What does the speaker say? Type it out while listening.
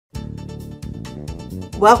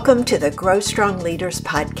Welcome to the Grow Strong Leaders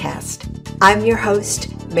podcast. I'm your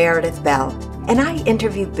host, Meredith Bell, and I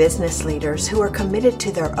interview business leaders who are committed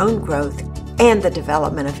to their own growth and the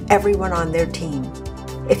development of everyone on their team.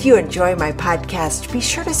 If you enjoy my podcast, be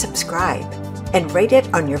sure to subscribe and rate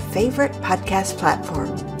it on your favorite podcast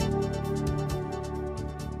platform.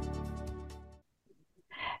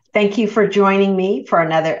 Thank you for joining me for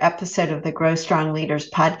another episode of the Grow Strong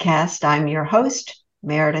Leaders podcast. I'm your host,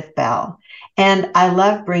 Meredith Bell. And I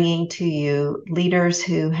love bringing to you leaders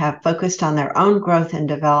who have focused on their own growth and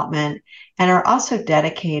development and are also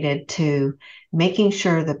dedicated to making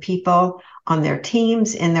sure the people on their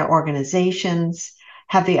teams, in their organizations,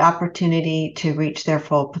 have the opportunity to reach their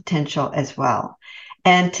full potential as well.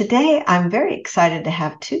 And today I'm very excited to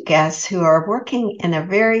have two guests who are working in a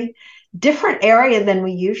very different area than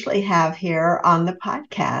we usually have here on the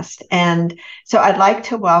podcast. And so I'd like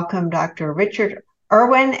to welcome Dr. Richard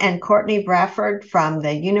Irwin and Courtney Bradford from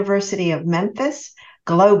the University of Memphis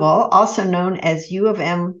Global, also known as U of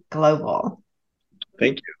M Global.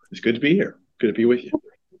 Thank you. It's good to be here. Good to be with you.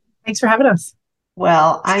 Thanks for having us.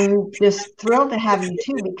 Well, I'm just thrilled to have you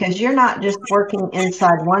too, because you're not just working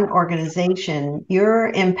inside one organization,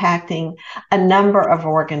 you're impacting a number of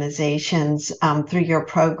organizations through your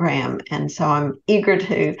program. And so I'm eager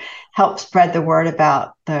to help spread the word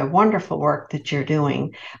about the wonderful work that you're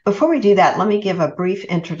doing. Before we do that, let me give a brief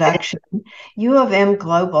introduction. U of M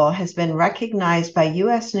Global has been recognized by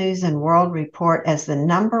U.S. News and World Report as the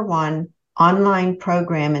 #1 online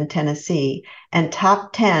program in Tennessee and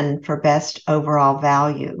top 10 for best overall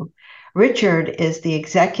value. Richard is the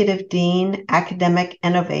Executive Dean, Academic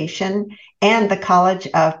Innovation, and the College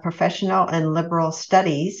of Professional and Liberal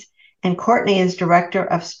Studies, and Courtney is Director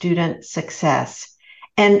of Student Success.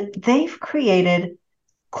 And they've created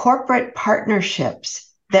corporate partnerships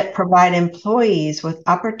that provide employees with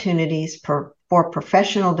opportunities for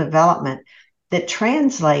professional development that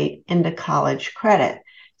translate into college credit.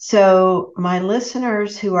 So my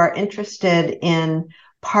listeners who are interested in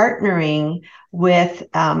partnering with,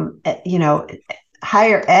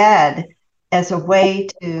 higher ed as a way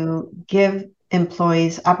to give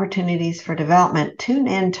employees opportunities for development, tune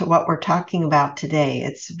in to what we're talking about today.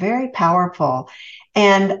 It's very powerful.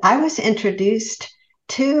 And I was introduced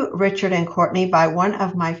to Richard and Courtney by one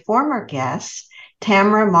of my former guests,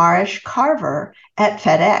 Tamara Marish Carver at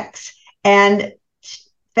FedEx. And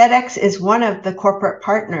FedEx is one of the corporate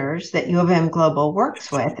partners that U of M Global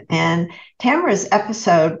works with. And Tamara's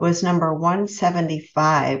episode was number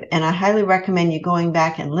 175. And I highly recommend you going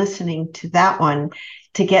back and listening to that one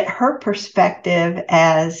to get her perspective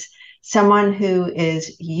as someone who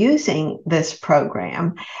is using this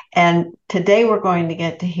program. And today we're going to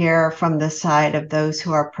get to hear from the side of those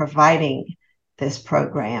who are providing this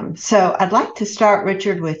program. So I'd like to start,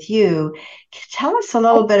 Richard, with you. Tell us a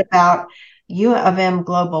little bit about U of M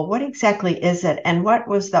Global. What exactly is it, and what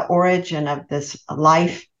was the origin of this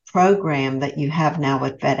life program that you have now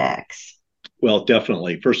with FedEx? Well,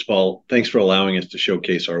 definitely. First of all, thanks for allowing us to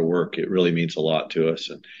showcase our work. It really means a lot to us,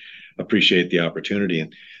 and appreciate the opportunity.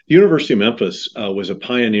 And the University of Memphis was a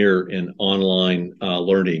pioneer in online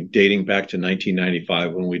learning, dating back to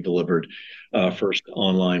 1995 when we delivered first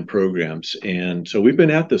online programs. And so we've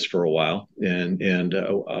been at this for a while, and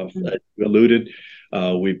alluded.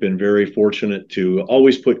 We've been very fortunate to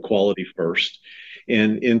always put quality first.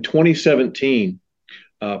 And in 2017,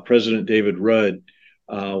 President David Rudd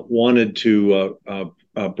wanted to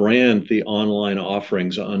brand the online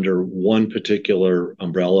offerings under one particular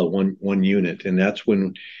umbrella, one unit. And that's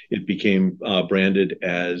when it became branded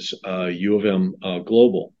as U of M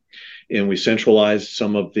Global. And we centralized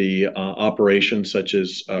some of the operations, such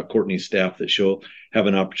as Courtney's staff, that she'll have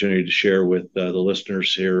an opportunity to share with the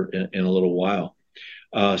listeners here in a little while.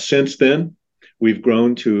 Since then, we've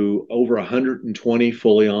grown to over 120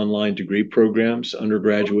 fully online degree programs,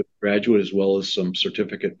 undergraduate, graduate, as well as some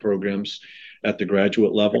certificate programs at the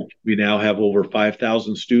graduate level. We now have over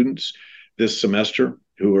 5,000 students this semester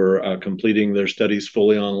who are completing their studies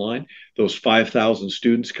fully online. Those 5,000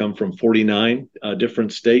 students come from 49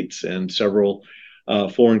 different states and several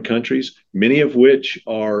foreign countries, many of which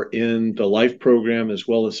are in the LIFE program, as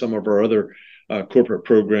well as some of our other corporate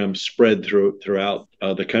programs spread throughout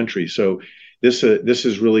the country. So this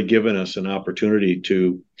has really given us an opportunity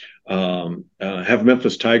to have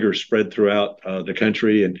Memphis Tigers spread throughout the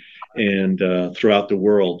country and throughout the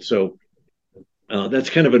world. So that's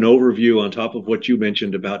kind of an overview on top of what you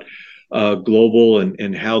mentioned about global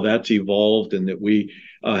and how that's evolved, and that we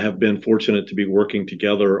have been fortunate to be working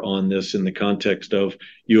together on this in the context of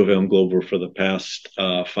U of M Global for the past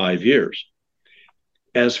 5 years.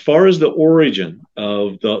 as far as the origin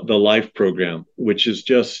of the Life program, which is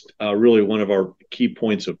just really one of our key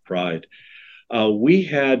points of pride, we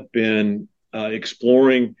had been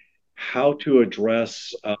exploring how to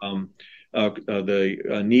address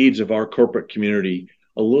the needs of our corporate community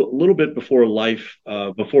little bit before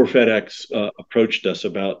before FedEx approached us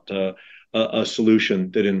about a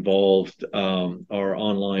solution that involved our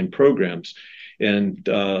online programs. And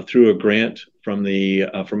through a grant from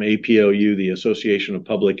APLU, the Association of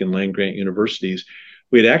Public and Land Grant Universities,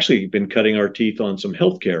 we had actually been cutting our teeth on some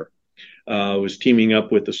healthcare. Was teaming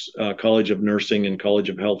up with the College of Nursing and College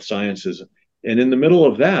of Health Sciences. And in the middle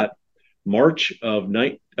of that, March of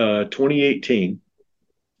 2018,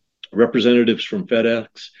 representatives from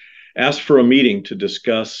FedEx asked for a meeting to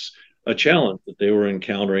discuss a challenge that they were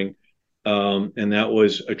encountering, and that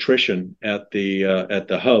was attrition at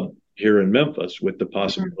the hub here in Memphis, with the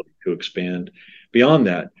possibility to expand beyond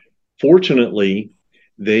that. Fortunately,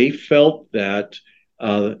 they felt that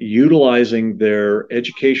utilizing their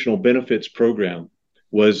educational benefits program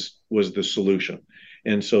was the solution.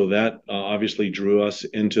 And so that obviously drew us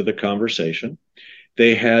into the conversation.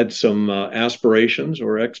 They had some aspirations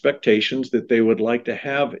or expectations that they would like to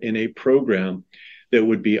have in a program that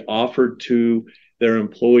would be offered to their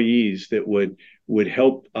employees that would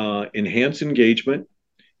help enhance engagement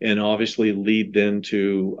and obviously lead then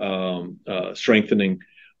to strengthening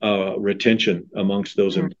retention amongst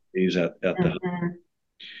those employees at the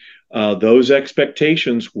hub. Those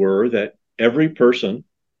expectations were that every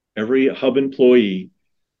hub employee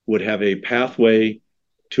would have a pathway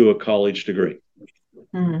to a college degree.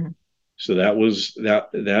 So that was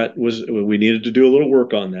we needed to do a little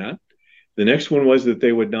work on that. The next one was that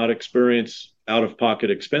they would not experience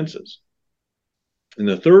out-of-pocket expenses. And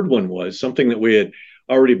the third one was something that we had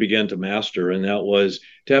already began to master, and that was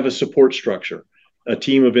to have a support structure, a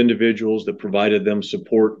team of individuals that provided them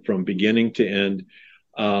support from beginning to end.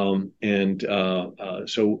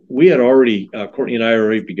 So we had already, Courtney and I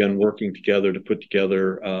already begun working together to put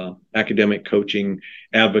together academic coaching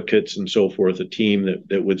advocates and so forth, a team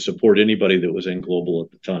that would support anybody that was in global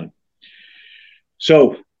at the time.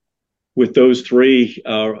 So with those three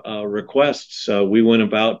requests, we went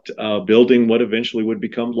about building what eventually would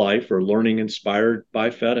become Life, or Learning Inspired by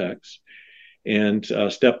FedEx. And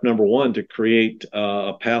step number one, to create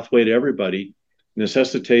a pathway to everybody,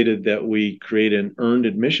 necessitated that we create an earned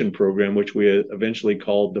admission program, which we eventually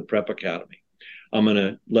called the Prep Academy. I'm going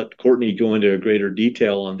to let Courtney go into greater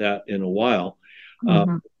detail on that in a while.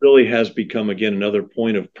 It really has become, again, another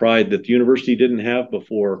point of pride that the university didn't have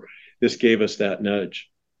before. This gave us that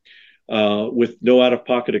nudge. With no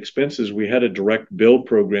out-of-pocket expenses, we had a direct bill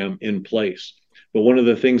program in place. But one of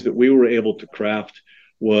the things that we were able to craft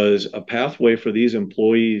was a pathway for these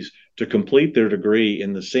employees to complete their degree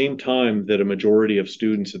in the same time that a majority of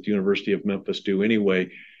students at the University of Memphis do anyway,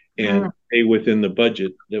 and pay within the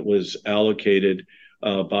budget that was allocated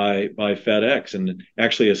by FedEx. And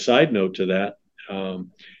actually, a side note to that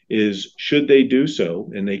is, should they do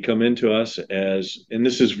so, and they come into us as, and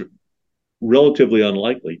this is relatively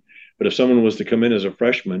unlikely, but if someone was to come in as a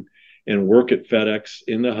freshman and work at FedEx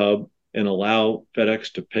in the hub and allow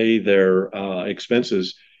FedEx to pay their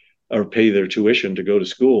expenses or pay their tuition to go to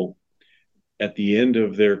school, at the end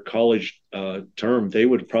of their college term, they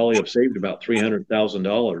would probably have saved about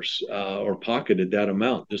 $300,000 or pocketed that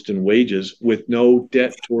amount just in wages, with no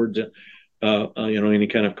debt towards any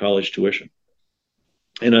kind of college tuition.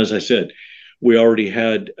 And as I said, we already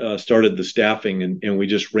had started the staffing, and we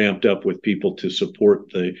just ramped up with people to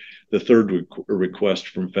support the third request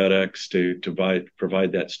from FedEx to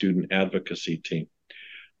provide that student advocacy team.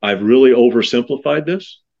 I've really oversimplified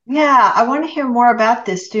this. Yeah, I want to hear more about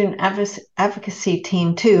this student advocacy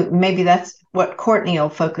team too. Maybe that's what Courtney will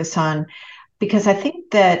focus on, because I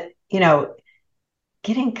think that,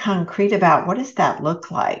 getting concrete about what does that look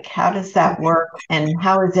like? How does that work? And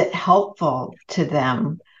how is it helpful to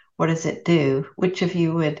them? What does it do? Which of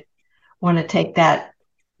you would want to take that?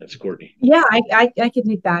 That's Courtney. Yeah, I can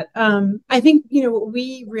take that. I think, what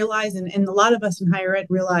we realize, and a lot of us in higher ed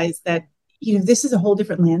realize that, this is a whole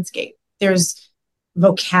different landscape. There's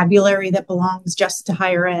vocabulary that belongs just to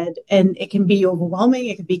higher ed, and it can be overwhelming.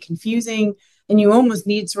 It can be confusing, and you almost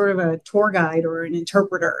need sort of a tour guide or an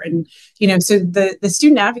interpreter. And, so the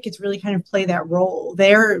student advocates really kind of play that role.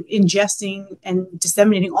 They're ingesting and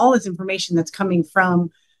disseminating all this information that's coming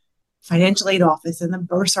from financial aid office and the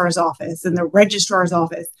bursar's office and the registrar's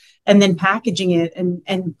office, and then packaging it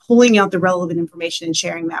and pulling out the relevant information and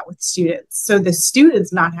sharing that with students. So the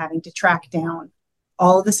students not having to track down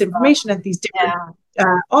all of this information at these different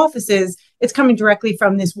offices, it's coming directly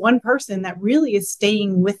from this one person that really is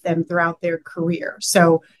staying with them throughout their career.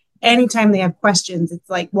 So anytime they have questions, it's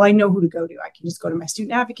like, well, I know who to go to. I can just go to my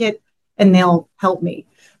student advocate and they'll help me.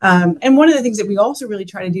 And one of the things that we also really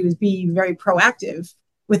try to do is be very proactive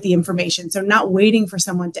with the information. So not waiting for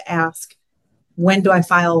someone to ask, when do I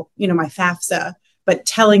file, my FAFSA, but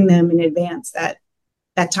telling them in advance that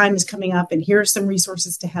that time is coming up and here are some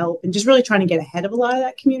resources to help, and just really trying to get ahead of a lot of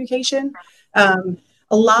that communication.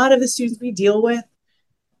 A lot of the students we deal with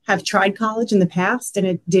have tried college in the past and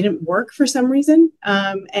it didn't work for some reason.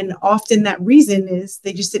 And often that reason is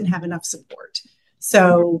they just didn't have enough support.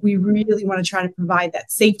 So we really want to try to provide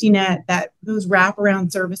that safety net, those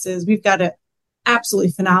wraparound services. We've got an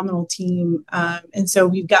absolutely phenomenal team. And so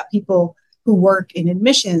we've got people who work in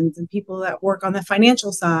admissions and people that work on the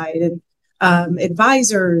financial side and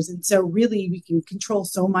advisors. And so really we can control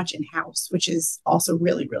so much in-house, which is also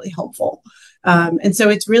really, really helpful. And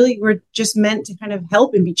so we're just meant to kind of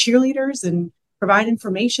help and be cheerleaders and provide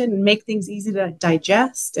information and make things easy to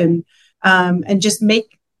digest and just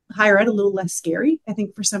make higher ed a little less scary. I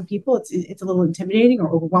think for some people it's a little intimidating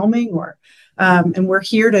or overwhelming and we're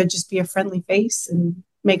here to just be a friendly face and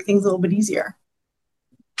make things a little bit easier.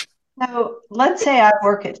 So let's say I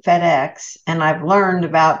work at FedEx and I've learned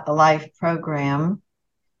about the LIFE program.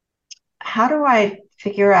 How do I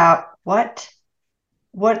figure out what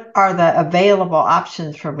are the available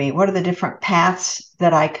options for me? What are the different paths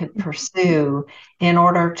that I could pursue in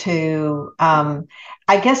order to,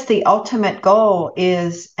 I guess the ultimate goal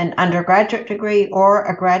is an undergraduate degree or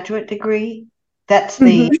a graduate degree. That's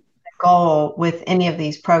the goal with any of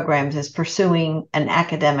these programs, is pursuing an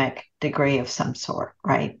academic degree of some sort,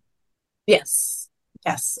 right? Yes,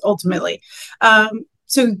 ultimately.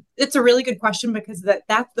 So it's a really good question, because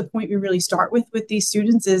that's the point we really start with these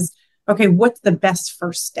students is, okay, what's the best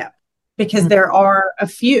first step? Because there are a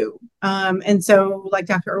few. And so like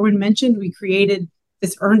Dr. Irwin mentioned, we created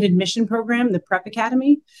this earned admission program, the Prep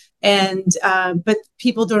Academy. And but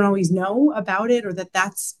people don't always know about it or that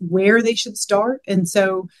that's where they should start. And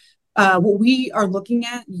so what we are looking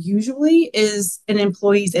at usually is an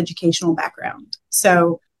employee's educational background.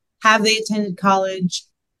 So have they attended college?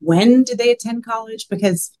 When did they attend college?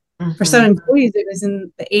 Because for some employees, it was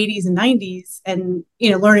in the 80s and 90s, and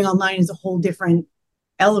learning online is a whole different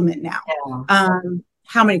element now. Yeah.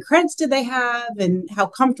 How many credits did they have, and how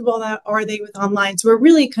comfortable are they with online? So we're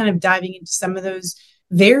really kind of diving into some of those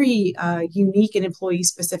very unique and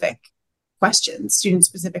employee-specific questions,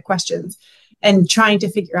 student-specific questions, and trying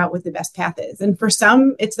to figure out what the best path is. And for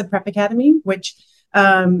some, it's the Prep Academy, which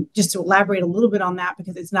just to elaborate a little bit on that,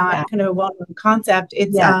 because it's not kind of a well-known concept.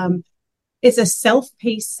 It's a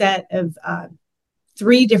self-paced set of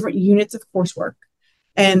 3 different units of coursework,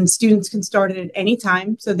 and students can start it at any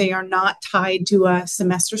time. So they are not tied to a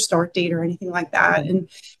semester start date or anything like that. And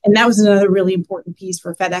that was another really important piece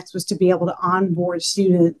for FedEx, was to be able to onboard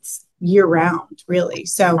students year round, really.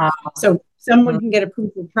 So someone can get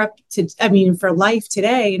approved for prep for LIFE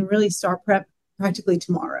today and really start prep practically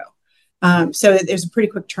tomorrow. So there's a pretty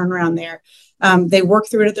quick turnaround there. They work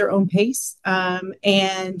through it at their own pace.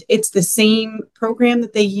 And it's the same program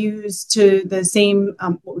that they use to the same,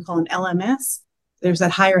 what we call an LMS. There's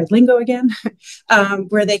that higher ed lingo again,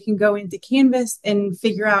 where they can go into Canvas and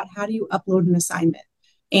figure out, how do you upload an assignment?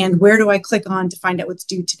 And where do I click on to find out what's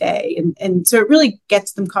due today? And so it really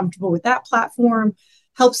gets them comfortable with that platform,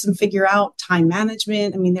 helps them figure out time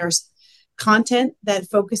management. There's content that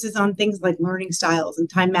focuses on things like learning styles and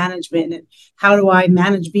time management, and how do I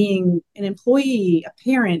manage being an employee, a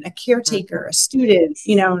parent, a caretaker, a student,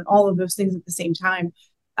 and all of those things at the same time.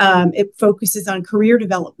 It focuses on career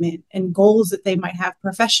development and goals that they might have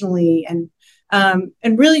professionally, and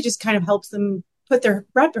really just kind of helps them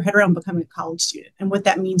wrap their head around becoming a college student and what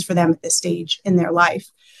that means for them at this stage in their life.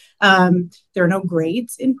 There are no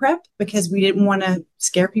grades in prep, because we didn't want to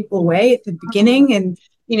scare people away at the beginning and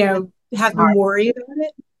have them worry about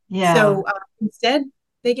it. Yeah. So instead,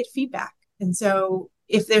 they get feedback. And so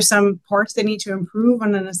if there's some parts they need to improve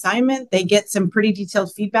on an assignment, they get some pretty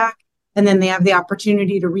detailed feedback, and then they have the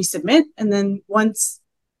opportunity to resubmit. And then once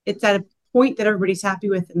it's at a point that everybody's happy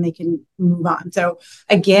with, and they can move on. So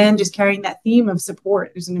again, just carrying that theme of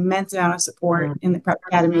support. There's an immense amount of support in the Prep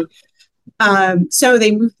Academy. So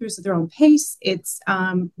they move through at their own pace. It's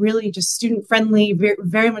really just student friendly, very,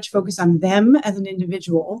 very much focused on them as an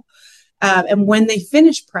individual. And when they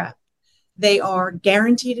finish prep, they are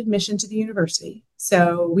guaranteed admission to the university.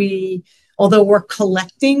 So although we're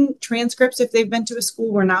collecting transcripts if they've been to a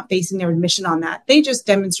school, we're not basing their admission on that. They just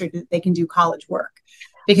demonstrated that they can do college work,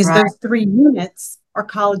 because those 3 units are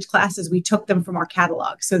college classes. We took them from our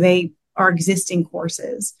catalog. So they our existing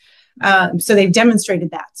courses. So they've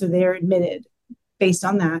demonstrated that. So they're admitted based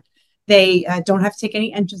on that. They don't have to take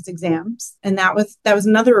any entrance exams. And that was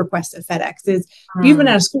another request of FedEx is if you've been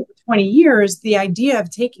out of school for 20 years, the idea of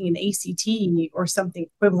taking an ACT or something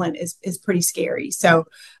equivalent is pretty scary. So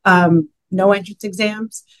no entrance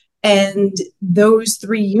exams. And those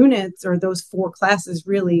 3 units or those 4 classes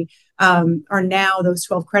really are now, those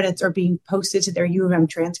 12 credits are being posted to their U of M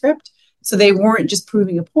transcript. So they weren't just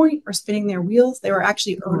proving a point or spinning their wheels. They were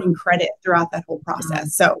actually earning credit throughout that whole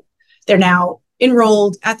process. So they're now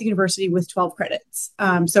enrolled at the university with 12 credits.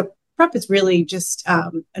 So prep is really just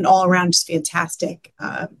an all-around just fantastic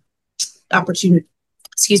opportunity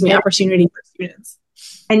for students.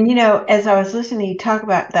 And, as I was listening to you talk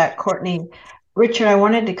about that, Courtney, Richard, I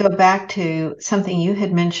wanted to go back to something you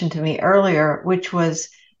had mentioned to me earlier, which was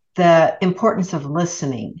the importance of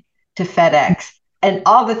listening to FedEx and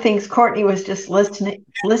all the things Courtney was just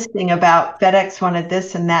listening about. FedEx wanted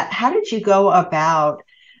this and that. How did you go about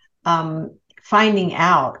finding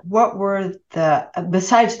out what were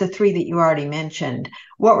besides the 3 that you already mentioned,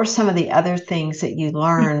 what were some of the other things that you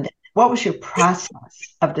learned? What was your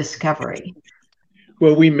process of discovery?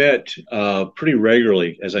 Well, we met pretty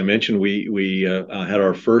regularly. As I mentioned, we had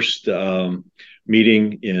our first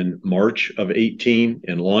meeting in March of 18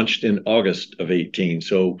 and launched in August of 18.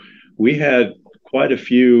 So we had quite a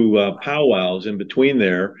few powwows in between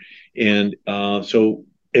there. And so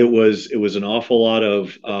it was an awful lot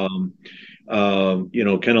of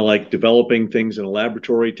kind of like developing things in a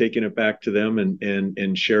laboratory, taking it back to them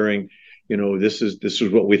and sharing, this is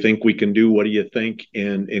what we think we can do. What do you think?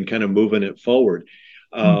 And kind of moving it forward.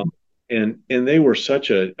 And they were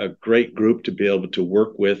such a great group to be able to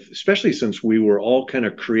work with, especially since we were all kind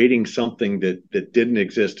of creating something that didn't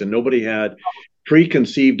exist and nobody had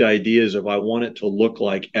preconceived ideas of I want it to look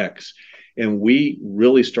like X. And we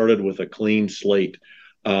really started with a clean slate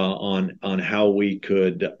on how we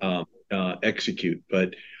could execute.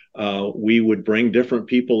 But we would bring different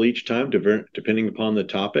people each time, depending upon the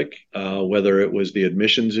topic, whether it was the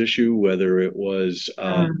admissions issue, whether it was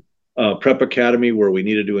Prep Academy, where we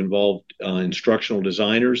needed to involve instructional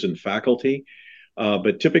designers and faculty.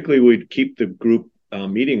 But typically we'd keep the group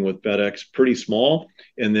meeting with FedEx pretty small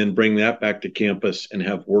and then bring that back to campus and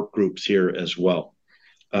have work groups here as well.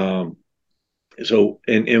 There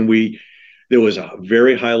was a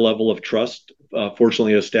very high level of trust,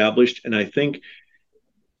 fortunately established. And I think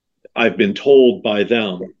I've been told by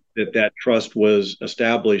them that trust was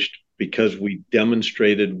established because we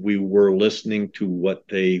demonstrated we were listening to what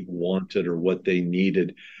they wanted or what they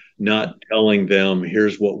needed, not telling them,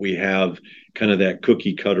 here's what we have, kind of that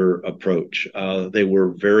cookie cutter approach. They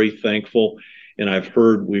were very thankful. And I've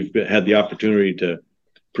heard we've had the opportunity to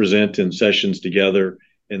present in sessions together,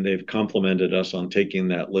 and they've complimented us on taking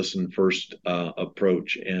that listen first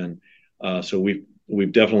approach. And so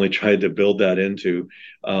we've definitely tried to build that into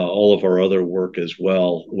all of our other work as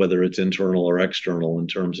well, whether it's internal or external, in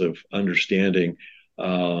terms of understanding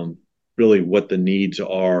really what the needs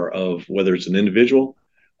are of whether it's an individual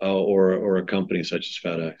or a company such as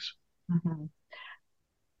FedEx. Mm-hmm.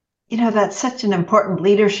 That's such an important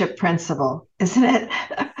leadership principle, isn't it?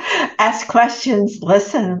 Ask questions,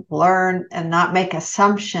 listen, learn, and not make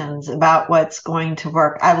assumptions about what's going to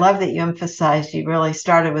work. I love that you emphasized you really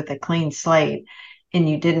started with a clean slate and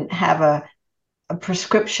you didn't have a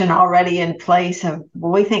prescription already in place of,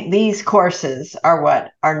 well, we think these courses are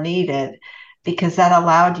what are needed, because that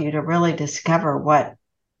allowed you to really discover what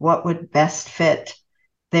would best fit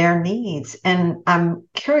their needs. And I'm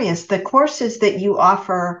curious, the courses that you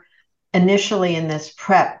offer initially in this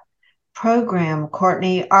prep program,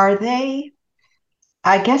 Courtney, are they,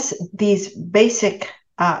 I guess, these basic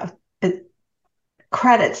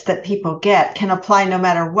credits that people get can apply no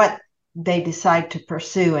matter what they decide to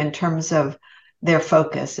pursue in terms of their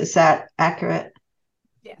focus. Is that accurate?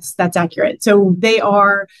 Yes, that's accurate. So they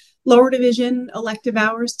are lower division elective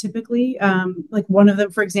hours typically. Like one of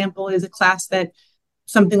them, for example, is a class that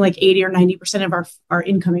something like 80 or 90% of our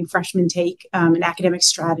incoming freshmen take, an academic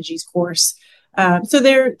strategies course. So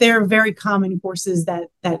they're very common courses that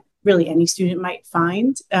really any student might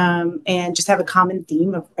find, and just have a common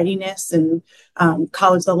theme of readiness and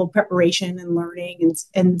college level preparation and learning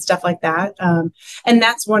and stuff like that. And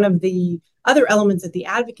that's one of the other elements that the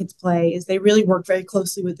advocates play, is they really work very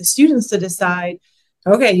closely with the students to decide,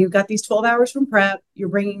 okay, you've got these 12 hours from prep, you're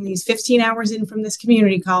bringing these 15 hours in from this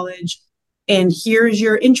community college, and here's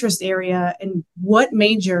your interest area and what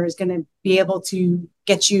major is going to be able to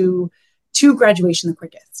get you to graduation the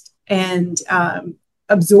quickest, and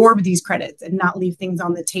absorb these credits and not leave things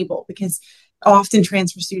on the table. Because often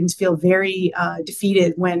transfer students feel very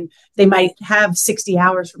defeated when they might have 60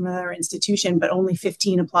 hours from another institution, but only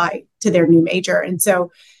 15 apply to their new major. And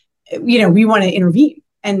so, we want to intervene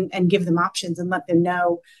and give them options and let them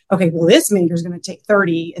know, okay, well, this major is going to take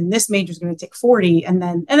 30 and this major is going to take 40. And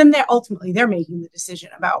then they're making the decision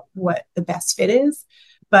about what the best fit is.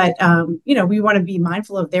 But, we want to be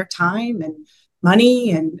mindful of their time and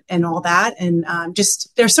money and all that. And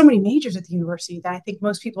just there's so many majors at the university that I think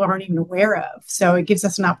most people aren't even aware of. So it gives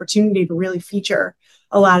us an opportunity to really feature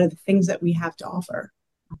a lot of the things that we have to offer.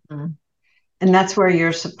 Mm-hmm. And that's where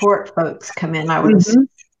your support folks come in, I would assume,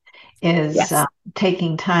 is yes.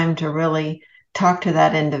 Taking time to really talk to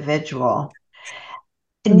that individual.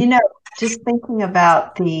 And, just thinking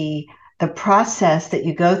about the process that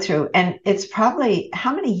you go through, and it's probably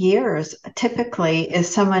how many years typically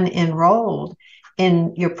is someone enrolled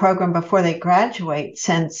in your program before they graduate,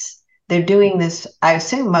 since they're doing this? I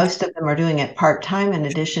assume most of them are doing it part-time in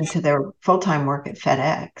addition to their full-time work at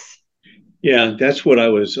FedEx. Yeah, that's what I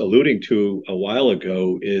was alluding to a while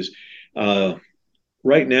ago is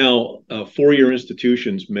right now, 4-year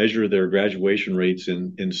institutions measure their graduation rates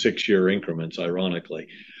in 6-year increments, ironically.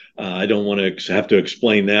 I don't want to have to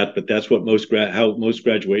explain that, but that's what how most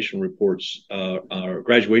graduation reports,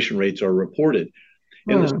 graduation rates are reported.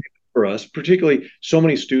 And for us, particularly, so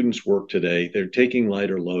many students work today. They're taking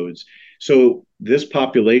lighter loads. So this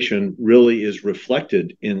population really is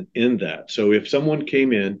reflected in that. So if someone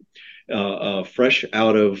came in fresh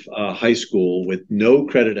out of high school with no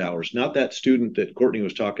credit hours, not that student that Courtney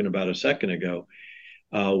was talking about a second ago,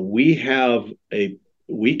 we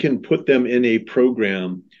can put them in a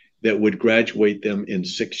program that would graduate them in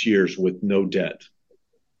 6 years with no debt.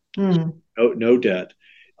 No debt.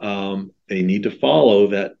 They need to follow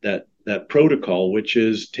that protocol, which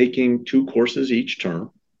is taking 2 courses each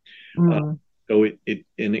term. So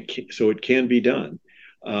it can be done.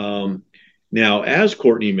 Now, as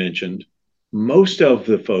Courtney mentioned, most of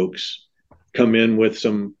the folks come in with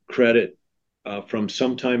some credit from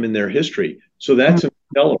sometime in their history. So that's an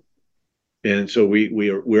accelerant. And so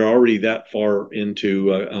we're already that far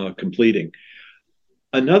into completing.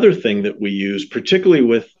 Another thing that we use, particularly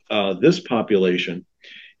with this population,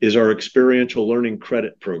 is our experiential learning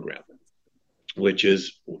credit program, which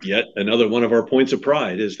is yet another one of our points of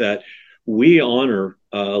pride, is that we honor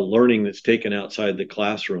learning that's taken outside the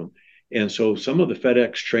classroom. And so some of the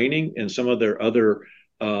FedEx training and some of their other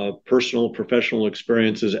personal, professional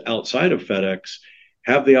experiences outside of FedEx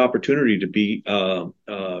have the opportunity to be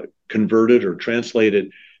converted or translated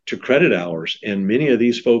to credit hours. And many of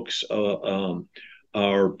these folks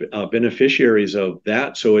are beneficiaries of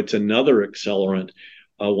that. So it's another accelerant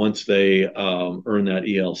once they earn that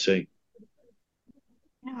ELC.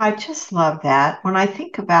 I just love that. When I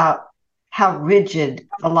think about how rigid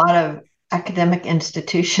a lot of academic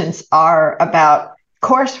institutions are about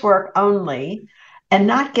coursework only and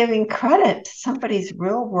not giving credit to somebody's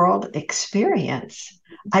real world experience,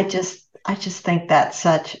 I just think that's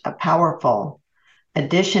such a powerful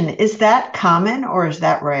addition. Is that common or is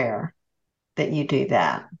that rare that you do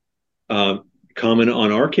that? Common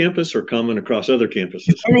on our campus or common across other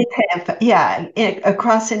campuses?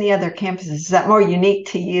 Across any other campuses. Is that more unique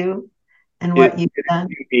to you and what you've done?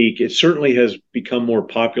 Unique. It certainly has become more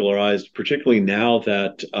popularized, particularly now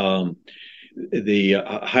that the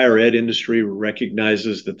higher ed industry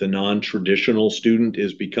recognizes that the non-traditional student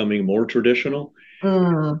is becoming more traditional.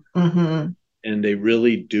 And they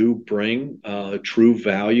really do bring true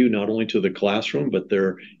value, not only to the classroom, but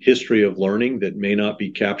their history of learning that may not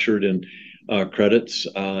be captured in credits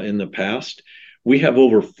in the past. We have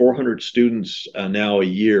over 400 students now a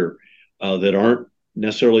year that aren't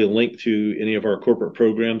necessarily linked to any of our corporate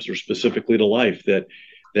programs or specifically to Life that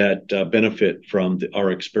benefit from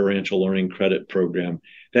our experiential learning credit program.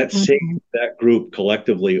 That saves that group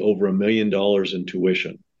collectively over $1 million in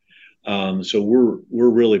tuition. So we're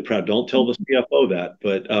really proud. Don't tell the CFO that,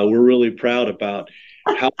 but we're really proud about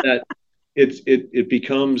how that it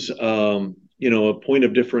becomes a point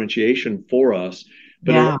of differentiation for us,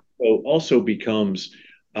 but it also becomes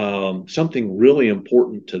something really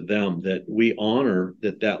important to them, that we honor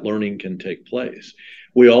that learning can take place.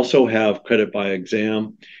 We also have credit by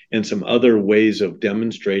exam and some other ways of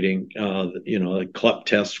demonstrating, like CLEP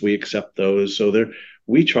tests, we accept those. So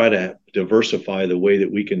we try to diversify the way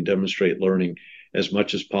that we can demonstrate learning as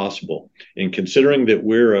much as possible. And considering that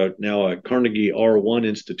we're now a Carnegie R1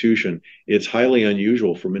 institution, it's highly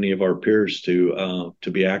unusual for many of our peers to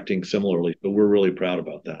be acting similarly. But we're really proud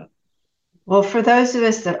about that. Well, for those of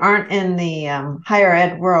us that aren't in the higher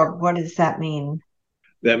ed world, what does that mean?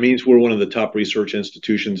 That means we're one of the top research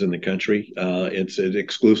institutions in the country. It's an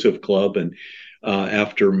exclusive club, and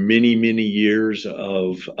after many, many years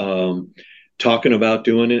of talking about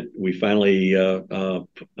doing it, we finally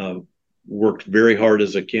worked very hard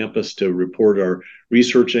as a campus to report our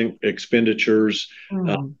researching expenditures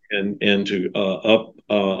and to up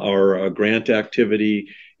our grant activity.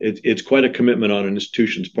 It's quite a commitment on an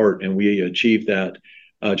institution's part, and we achieved that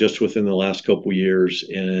just within the last couple of years,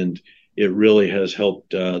 and it really has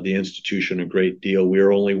helped the institution a great deal. We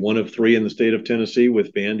are only one of 3 in the state of Tennessee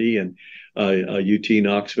with Vandy and UT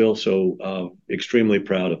Knoxville, so extremely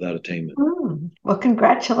proud of that attainment. Well,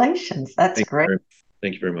 congratulations. That's great.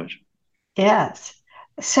 Thank you very much. Yes.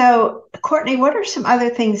 So, Courtney, what are some other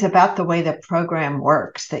things about the way the program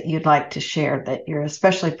works that you'd like to share that you're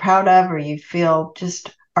especially proud of or you feel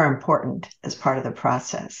just are important as part of the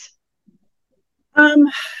process?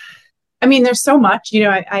 I mean, there's so much.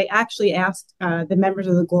 I actually asked the members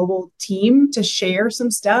of the global team to share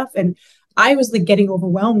some stuff, and I was like getting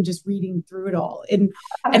overwhelmed just reading through it all. And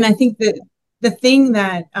I think that the thing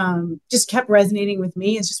that just kept resonating with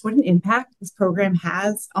me is just what an impact this program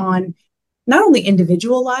has on not only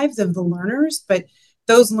individual lives of the learners, but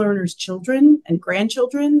those learners' children and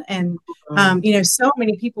grandchildren. And, so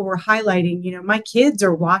many people were highlighting, my kids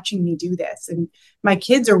are watching me do this, and my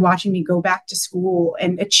kids are watching me go back to school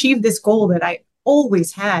and achieve this goal that I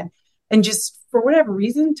always had. And just for whatever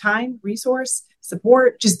reason, time, resource,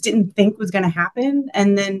 support, just didn't think was going to happen.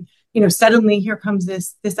 And then, suddenly here comes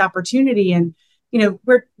this opportunity, and,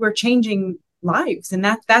 we're changing lives, and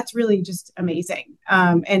that's really just amazing.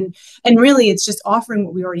 And really it's just offering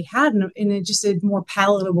what we already had in just a more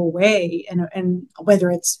palatable way. And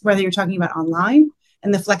whether you're talking about online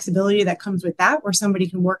and the flexibility that comes with that, where somebody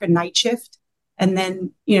can work a night shift and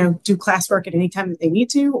then, do classwork at any time that they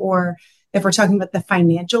need to, or if we're talking about the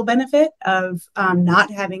financial benefit of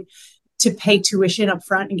not having to pay tuition up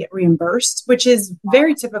front and get reimbursed, which is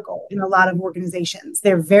very typical in a lot of organizations.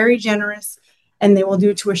 They're very generous, and they will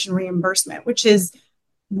do tuition reimbursement, which is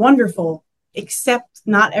wonderful, except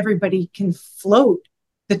not everybody can float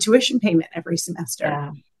the tuition payment every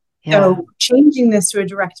semester. Yeah. So changing this to a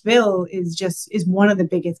direct bill is one of the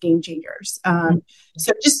biggest game changers.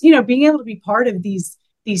 So just, being able to be part of these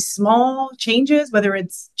small changes, whether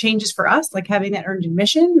it's changes for us, like having that earned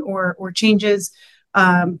admission, or changes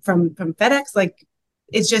from FedEx, like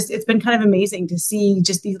it's been kind of amazing to see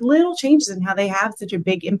just these little changes and how they have such a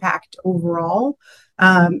big impact overall.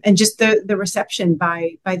 And just the reception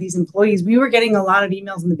by these employees. We were getting a lot of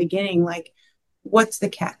emails in the beginning, like, what's the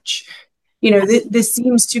catch? This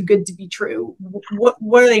seems too good to be true.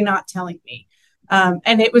 What are they not telling me?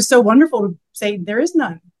 And it was so wonderful to say there is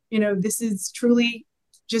none. This is truly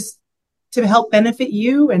just to help benefit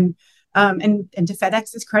you. And to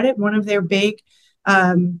FedEx's credit, one of their big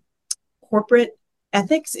corporate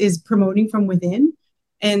ethics is promoting from within,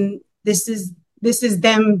 and this is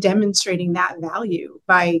them demonstrating that value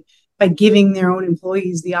by giving their own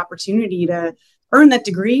employees the opportunity to earn that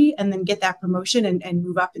degree and then get that promotion and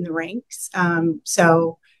move up in the ranks.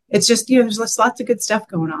 So it's just, there's lots of good stuff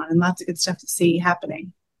going on and lots of good stuff to see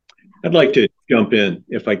happening. I'd like to jump in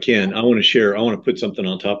if I can. I want to put something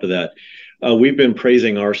on top of that. We've been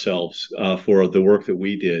praising ourselves for the work that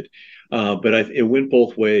we did. But it went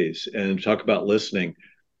both ways. And talk about listening.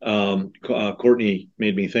 Courtney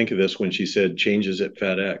made me think of this when she said changes at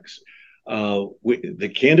FedEx.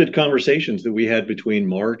 The candid conversations that we had between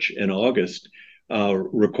March and August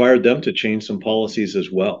required them to change some policies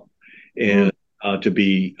as well, and to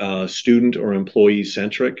be student or employee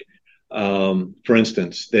centric. For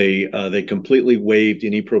instance, they completely waived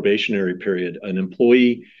any probationary period. An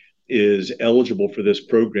employee is eligible for this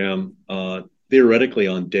program theoretically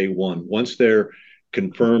on day one. Once they're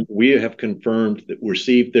confirmed, we have confirmed that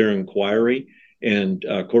received their inquiry, and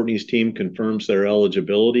Courtney's team confirms their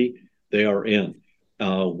eligibility, they are in.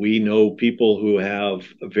 We know people who have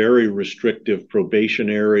very restrictive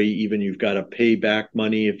probationary, even you've got to pay back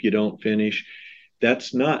money if you don't finish.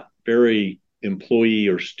 That's not very employee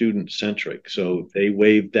or student centric. So they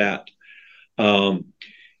waived that.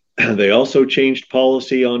 They also changed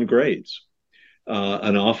policy on grades.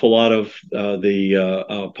 An awful lot of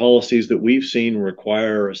the policies that we've seen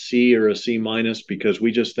require a C or a C minus because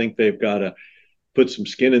we just think they've got to put some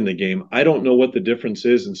skin in the game. I don't know what the difference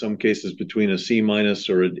is in some cases between a C minus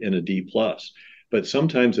and a D plus, but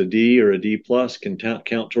sometimes a D or a D plus can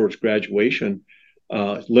count towards graduation.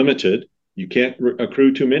 Limited. You can't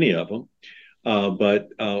accrue too many of them.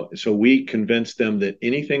 So we convinced them that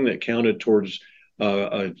anything that counted towards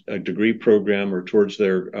a degree program or towards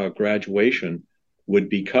their graduation would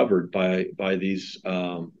be covered by these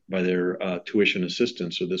by their tuition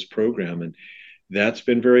assistance or this program, and that's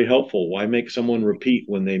been very helpful. Why make someone repeat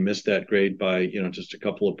when they missed that grade by just a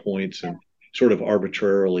couple of points and sort of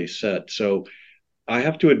arbitrarily set? So I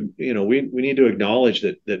have to, we need to acknowledge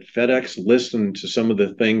that FedEx listened to some of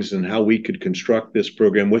the things and how we could construct this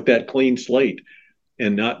program with that clean slate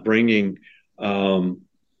and not bringing,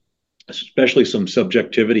 especially some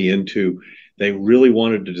subjectivity into. They really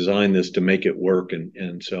wanted to design this to make it work,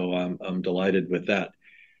 and so I'm delighted with that.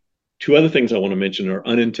 Two other things I want to mention are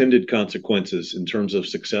unintended consequences in terms of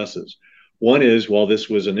successes. One is, while this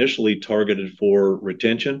was initially targeted for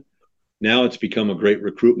retention, now it's become a great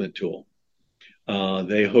recruitment tool.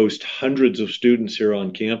 They host hundreds of students here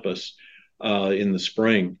on campus in the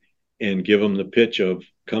spring and give them the pitch of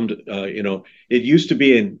come to, it used to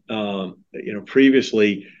be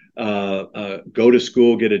previously go to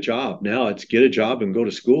school, get a job. Now it's get a job and go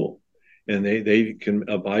to school. And they can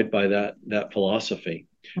abide by that philosophy.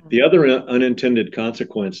 The other unintended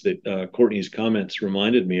consequence that Courtney's comments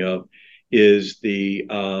reminded me of is the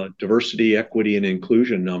diversity, equity, and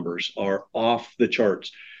inclusion numbers are off the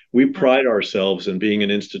charts. We pride ourselves in being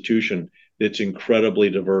an institution that's incredibly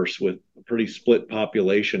diverse with a pretty split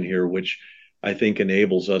population here, which I think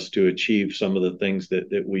enables us to achieve some of the things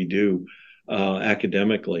that we do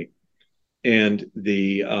academically. And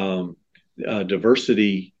the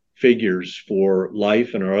diversity figures for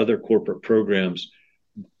Life and our other corporate programs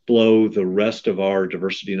blow the rest of our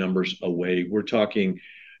diversity numbers away. We're talking,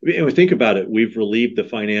 think about it, we've relieved the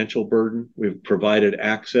financial burden, we've provided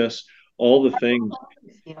access, all the things.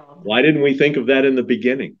 Why didn't we think of that in the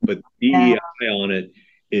beginning? But DEI on it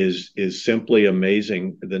is simply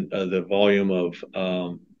amazing. The volume of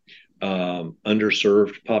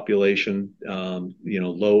underserved population,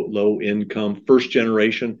 low income, first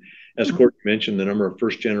generation, as Courtney mentioned, the number of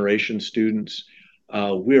first generation students.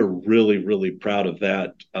 We're really, really proud of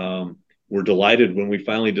that. We're delighted when we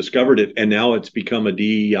finally discovered it, and now it's become a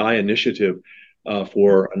DEI initiative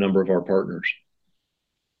for a number of our partners.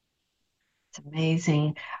 It's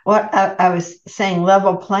amazing. What I was saying,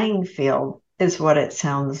 level playing field is what it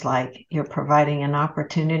sounds like. You're providing an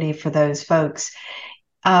opportunity for those folks.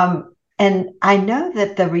 And I know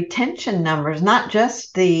that the retention numbers, not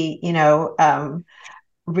just the,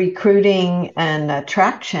 recruiting and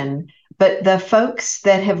attraction, but the folks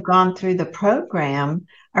that have gone through the program,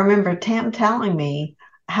 I remember Tam telling me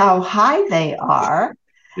how high they are.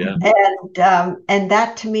 Yeah. And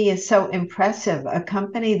that to me is so impressive. A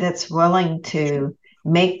company that's willing to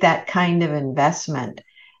make that kind of investment,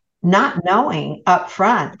 not knowing up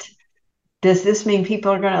front, does this mean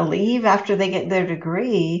people are going to leave after they get their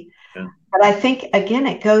degree? Yeah. But I think, again,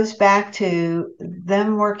 it goes back to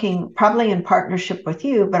them working probably in partnership with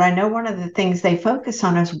you. But I know one of the things they focus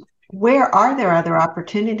on is where are there other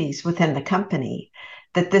opportunities within the company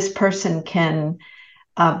that this person can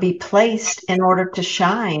be placed in order to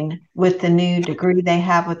shine with the new degree they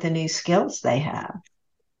have, with the new skills they have.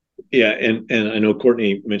 Yeah, and I know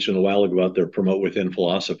Courtney mentioned a while ago about their promote within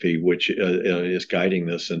philosophy, which is guiding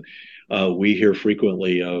this. And we hear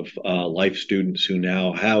frequently of Life students who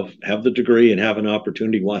now have the degree and have an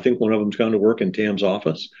opportunity. Well, I think one of them's gone to work in Tam's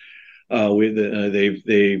office.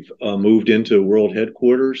 They've moved into world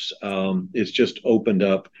headquarters. It's just opened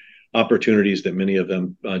up opportunities that many of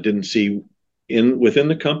them didn't see within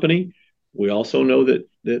the company. We also know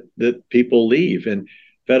that people leave, and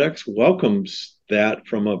FedEx welcomes that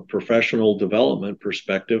from a professional development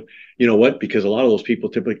perspective. You know what? Because a lot of those people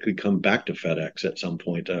typically come back to FedEx at some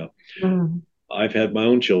point. I've had my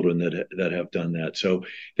own children that have done that. So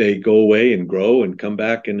they go away and grow and come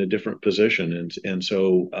back in a different position. And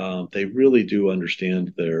so they really do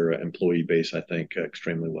understand their employee base, I think,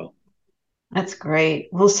 extremely well. That's great.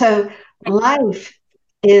 Well, so Life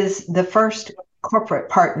is the first corporate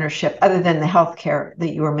partnership, other than the healthcare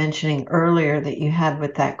that you were mentioning earlier that you had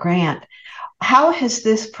with that grant. How has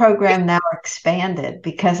this program now expanded?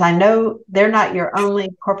 Because I know they're not your only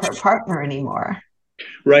corporate partner anymore.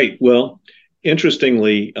 Right. Well,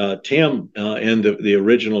 interestingly, Tam and the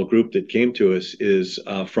original group that came to us is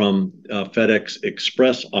from FedEx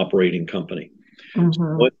Express Operating Company.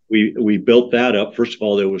 So we built that up. First of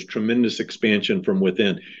all, there was tremendous expansion from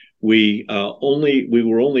within. We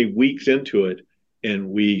were only weeks into it, and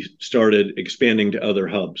we started expanding to other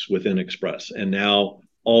hubs within Express. And now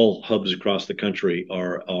all hubs across the country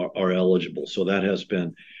are eligible. So that has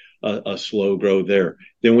been a slow growth there.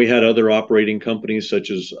 Then we had other operating companies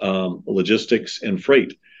such as logistics and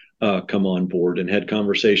freight come on board, and had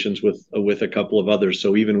conversations with a couple of others.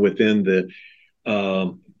 So even within the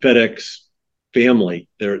FedEx family,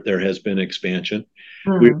 there has been expansion.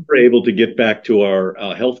 We Mm. were able to get back to our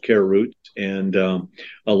healthcare roots and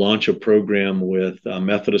launch a program with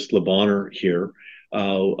Methodist Le Bonheur here,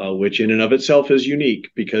 which in and of itself is unique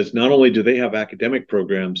because not only do they have academic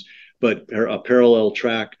programs, but a parallel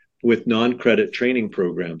track with non-credit training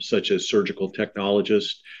programs such as surgical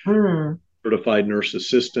technologist, Mm. certified nurse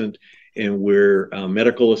assistant, and we're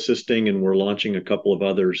medical assisting, and we're launching a couple of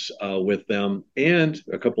others with them and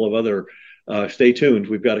a couple of other. Stay tuned.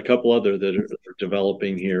 We've got a couple other that are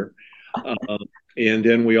developing here. And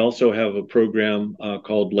then we also have a program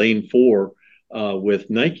called Lane 4 with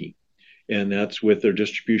Nike, and that's with their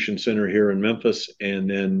distribution center here in Memphis, and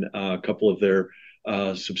then a couple of their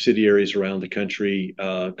subsidiaries around the country,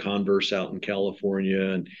 Converse out in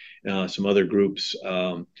California, and some other groups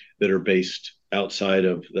that are based outside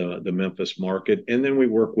of the Memphis market. And then we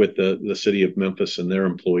work with the city of Memphis and their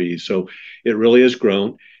employees. So it really has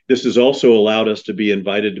grown. This has also allowed us to be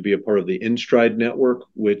invited to be a part of the InStride network,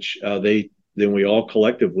 which then we all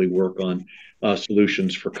collectively work on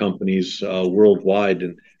solutions for companies worldwide.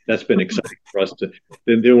 And that's been exciting for us to.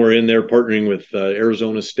 Then we're in there partnering with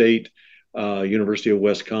Arizona State, University of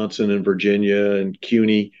Wisconsin and Virginia, and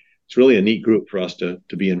CUNY. It's really a neat group for us to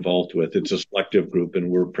be involved with. It's a selective group, and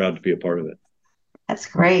we're proud to be a part of it. That's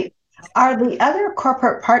great. Are the other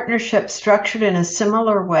corporate partnerships structured in a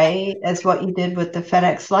similar way as what you did with the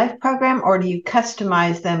FedEx Life program, or do you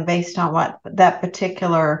customize them based on what that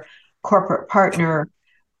particular corporate partner,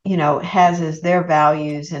 has as their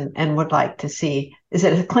values and would like to see? Is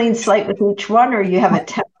it a clean slate with each one, or you have a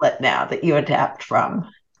template now that you adapt from?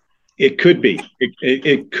 It could be.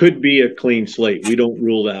 It could be a clean slate. We don't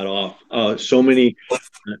rule that off. So many.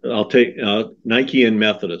 I'll take Nike and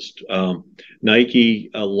Methodist. Nike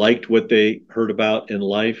liked what they heard about in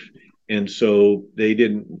Life, and so they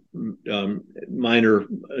didn't minor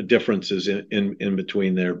differences in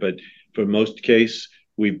between there. But for most case,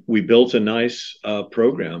 we built a nice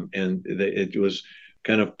program, and it was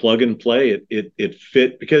kind of plug and play. It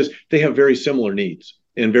fit because they have very similar needs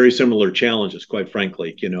and very similar challenges, quite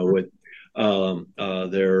frankly, with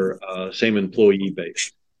their same employee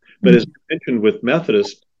base. But as I mentioned with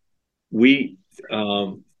Methodist, we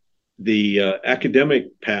the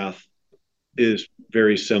academic path is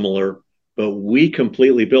very similar, but we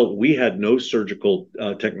completely built. We had no surgical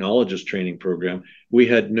technologist training program. We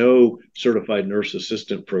had no certified nurse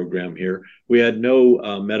assistant program here. We had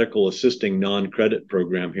no medical assisting non-credit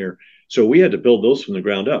program here. So we had to build those from the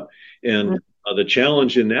ground up. And the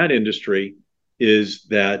challenge in that industry is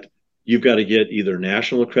that you've got to get either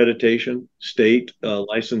national accreditation, state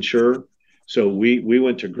licensure. So we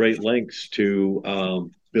went to great lengths to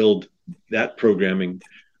build that programming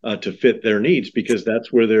to fit their needs because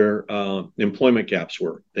that's where their employment gaps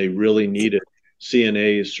were. They really needed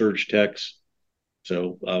CNAs, surg techs.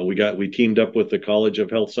 So we teamed up with the College of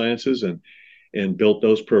Health Sciences and built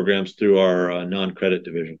those programs through our non-credit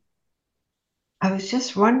division. I was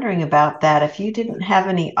just wondering about that. If you didn't have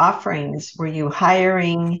any offerings, were you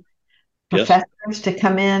hiring professors to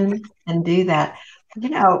come in and do that?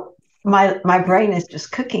 My brain is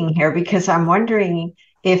just cooking here because I'm wondering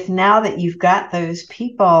if now that you've got those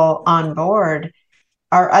people on board,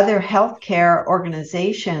 are other healthcare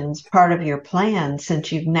organizations part of your plan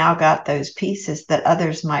since you've now got those pieces that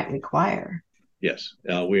others might require? Yes,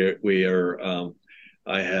 we are.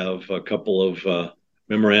 I have a couple of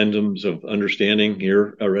memorandums of understanding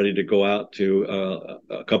here ready to go out to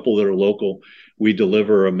a couple that are local. We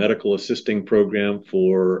deliver a medical assisting program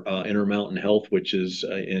for Intermountain Health, which is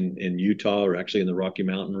in Utah, or actually in the Rocky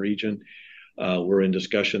Mountain region. We're in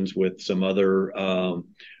discussions with some other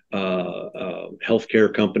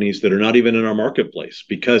healthcare companies that are not even in our marketplace,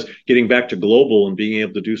 because getting back to global and being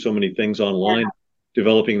able to do so many things online,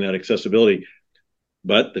 developing that accessibility.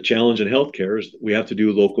 But the challenge in healthcare is that we have to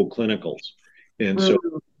do local clinicals. And so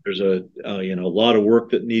there's a lot of work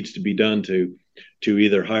that needs to be done to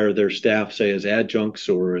either hire their staff, say as adjuncts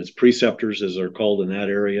or as preceptors, as they're called in that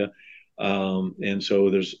area. And so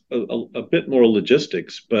there's a bit more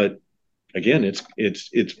logistics, but again,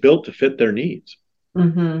 it's built to fit their needs.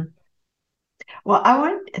 Mm-hmm. Well, I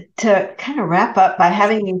want to kind of wrap up by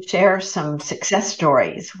having you share some success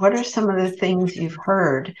stories. What are some of the things you've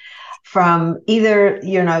heard from either,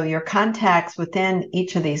 your contacts within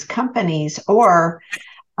each of these companies or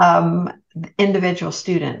individual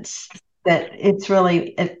students that it's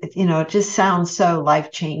really, it just sounds so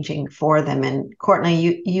life-changing for them? And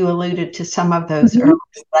Courtney, you alluded to some of those earlier,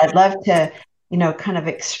 but I'd love to, kind of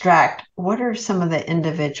extract what are some of the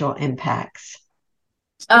individual impacts?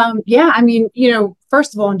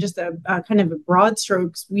 First of all, in just a kind of a broad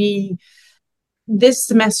strokes, this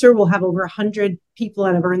semester we'll have over 100 people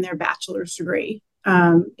that have earned their bachelor's degree.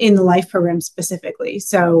 in the life program specifically.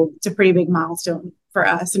 So it's a pretty big milestone for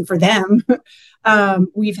us and for them.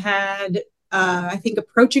 We've had, I think,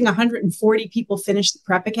 approaching 140 people finish the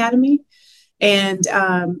Prep Academy. And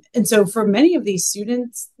so for many of these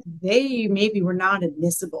students, they maybe were not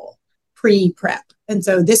admissible pre-prep. And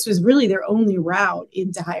so this was really their only route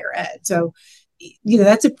into higher ed. So,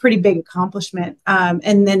 that's a pretty big accomplishment.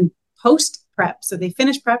 And then post-prep, so they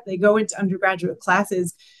finish prep, they go into undergraduate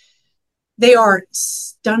classes. They are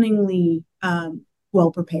stunningly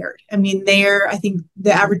well prepared. I mean, I think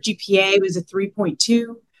the average GPA was a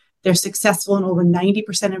 3.2. They're successful in over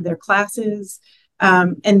 90% of their classes.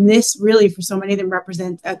 And this really, for so many of them,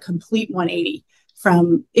 represents a complete 180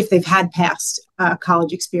 from if they've had past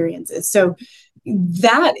college experiences. So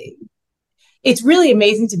that it's really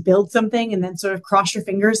amazing to build something and then sort of cross your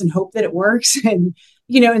fingers and hope that it works. And,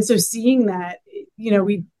 and so seeing that,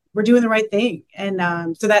 we're doing the right thing.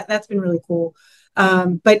 And so that's been really cool.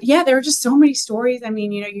 But yeah, there are just so many stories. I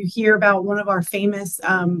mean, you hear about one of our famous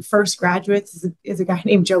first graduates is a guy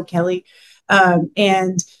named Joe Kelly.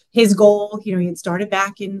 And his goal, he had started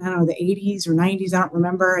back in, I don't know, the 80s or 90s, I don't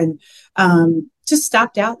remember. And just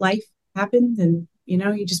stopped out. Life happened. And,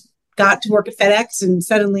 he just got to work at FedEx and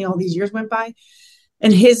suddenly all these years went by.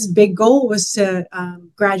 And his big goal was to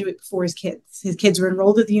graduate before his kids. His kids were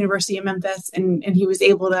enrolled at the University of Memphis, and he was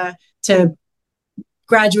able to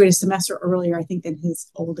graduate a semester earlier, I think, than his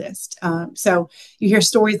oldest. So you hear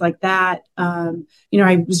stories like that. I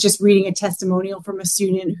was just reading a testimonial from a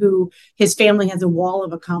student who his family has a wall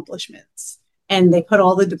of accomplishments, and they put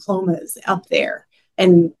all the diplomas up there.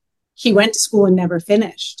 And he went to school and never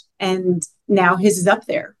finished. And now his is up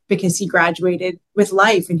there because he graduated with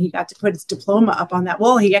life and he got to put his diploma up on that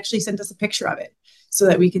wall. He actually sent us a picture of it so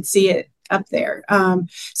that we could see it up there.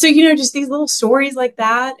 So, just these little stories like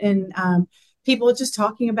that. And people just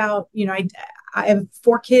talking about, I have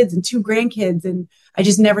 4 kids and 2 grandkids, and I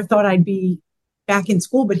just never thought I'd be back in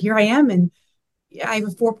school, but here I am. And I have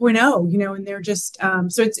a 4.0, and they're just,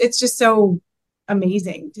 so it's just so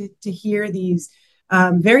amazing to hear these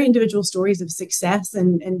very individual stories of success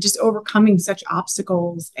and just overcoming such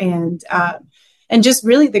obstacles and just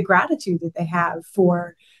really the gratitude that they have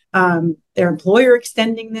for their employer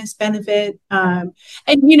extending this benefit. And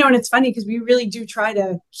it's funny because we really do try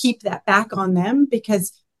to keep that back on them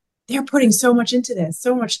because they're putting so much into this,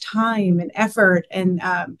 so much time and effort. And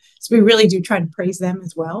so we really do try to praise them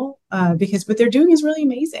as well because what they're doing is really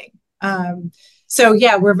amazing. So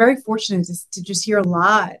yeah, we're very fortunate to just hear a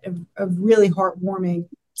lot of really heartwarming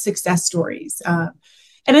success stories. And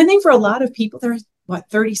I think for a lot of people, there's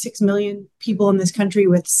 36 million people in this country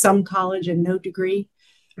with some college and no degree.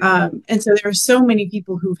 And so there are so many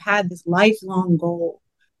people who've had this lifelong goal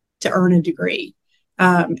to earn a degree.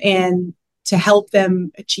 And to help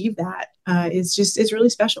them achieve that is really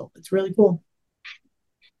special. It's really cool.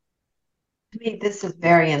 To me, this is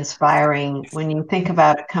very inspiring when you think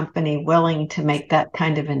about a company willing to make that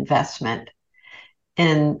kind of investment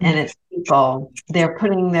in its people. They're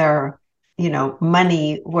putting their,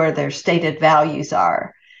 money where their stated values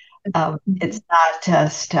are. It's not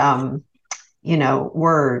just,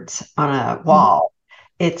 words on a wall.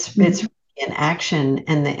 It's in action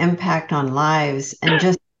and the impact on lives. And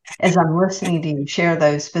just as I'm listening to you share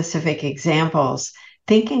those specific examples,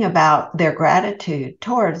 thinking about their gratitude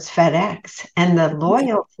towards FedEx and the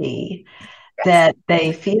loyalty that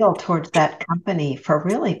they feel towards that company for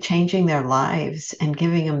really changing their lives and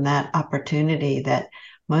giving them that opportunity that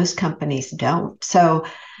most companies don't. So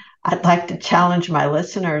I'd like to challenge my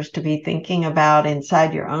listeners to be thinking about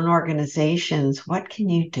inside your own organizations, what can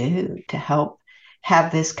you do to help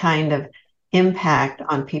have this kind of impact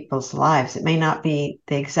on people's lives? It may not be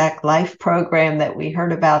the exact life program that we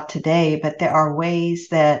heard about today, but there are ways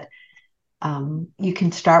that you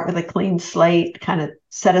can start with a clean slate, kind of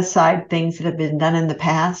set aside things that have been done in the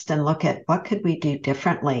past and look at what could we do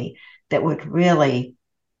differently that would really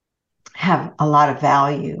have a lot of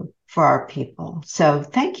value for our people. So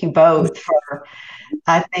thank you both for,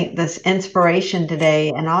 I think, this inspiration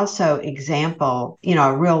today and also example,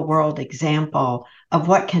 a real world example of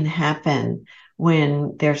what can happen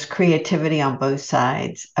when there's creativity on both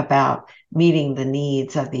sides about meeting the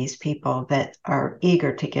needs of these people that are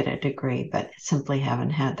eager to get a degree, but simply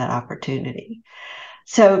haven't had that opportunity.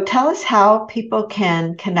 So tell us how people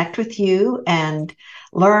can connect with you and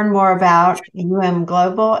learn more about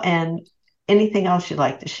Global and anything else you'd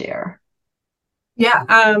like to share.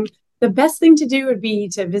 Yeah. The best thing to do would be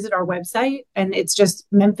to visit our website, and it's just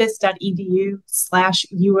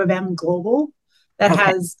memphis.edu/U of M Global. That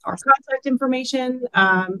has our contact information.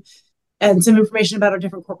 and some information about our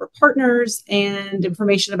different corporate partners and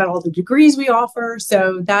information about all the degrees we offer.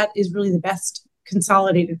 So that is really the best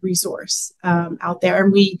consolidated resource out there.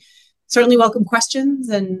 And we certainly welcome questions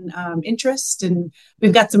and interest. And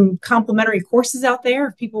we've got some complimentary courses out there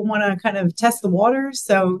if people want to kind of test the waters.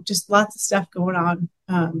 So just lots of stuff going on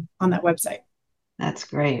that website. That's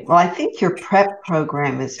great. Well, I think your prep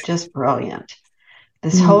program is just brilliant.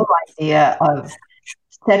 This whole idea of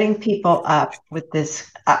setting people up with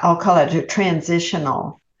this, I'll call it a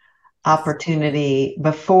transitional opportunity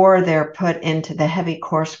before they're put into the heavy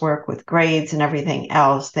coursework with grades and everything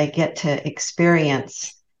else. They get to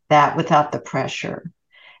experience that without the pressure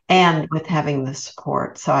and with having the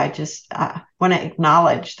support. So I just want to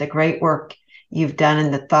acknowledge the great work you've done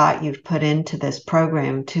and the thought you've put into this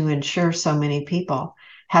program to ensure so many people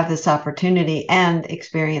have this opportunity and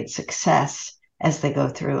experience success as they go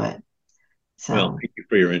through it. So, well, thank you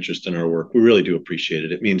for your interest in our work. We really do appreciate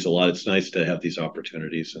it. It means a lot. It's nice to have these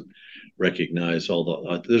opportunities and recognize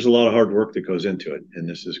there's a lot of hard work that goes into it. And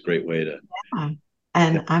this is a great way to. Yeah.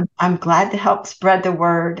 And I'm glad to help spread the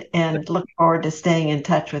word and look forward to staying in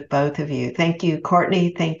touch with both of you. Thank you,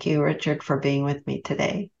 Courtney. Thank you, Richard, for being with me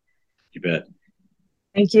today. You bet.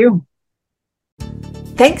 Thank you.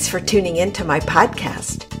 Thanks for tuning into my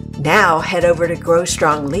podcast. Now head over to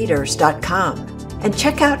growstrongleaders.com and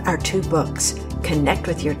check out our 2 books, Connect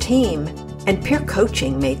with Your Team and Peer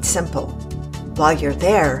Coaching Made Simple. While you're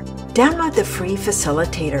there, download the free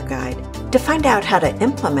Facilitator Guide to find out how to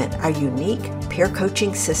implement our unique peer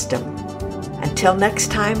coaching system. Until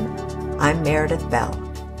next time, I'm Meredith Bell.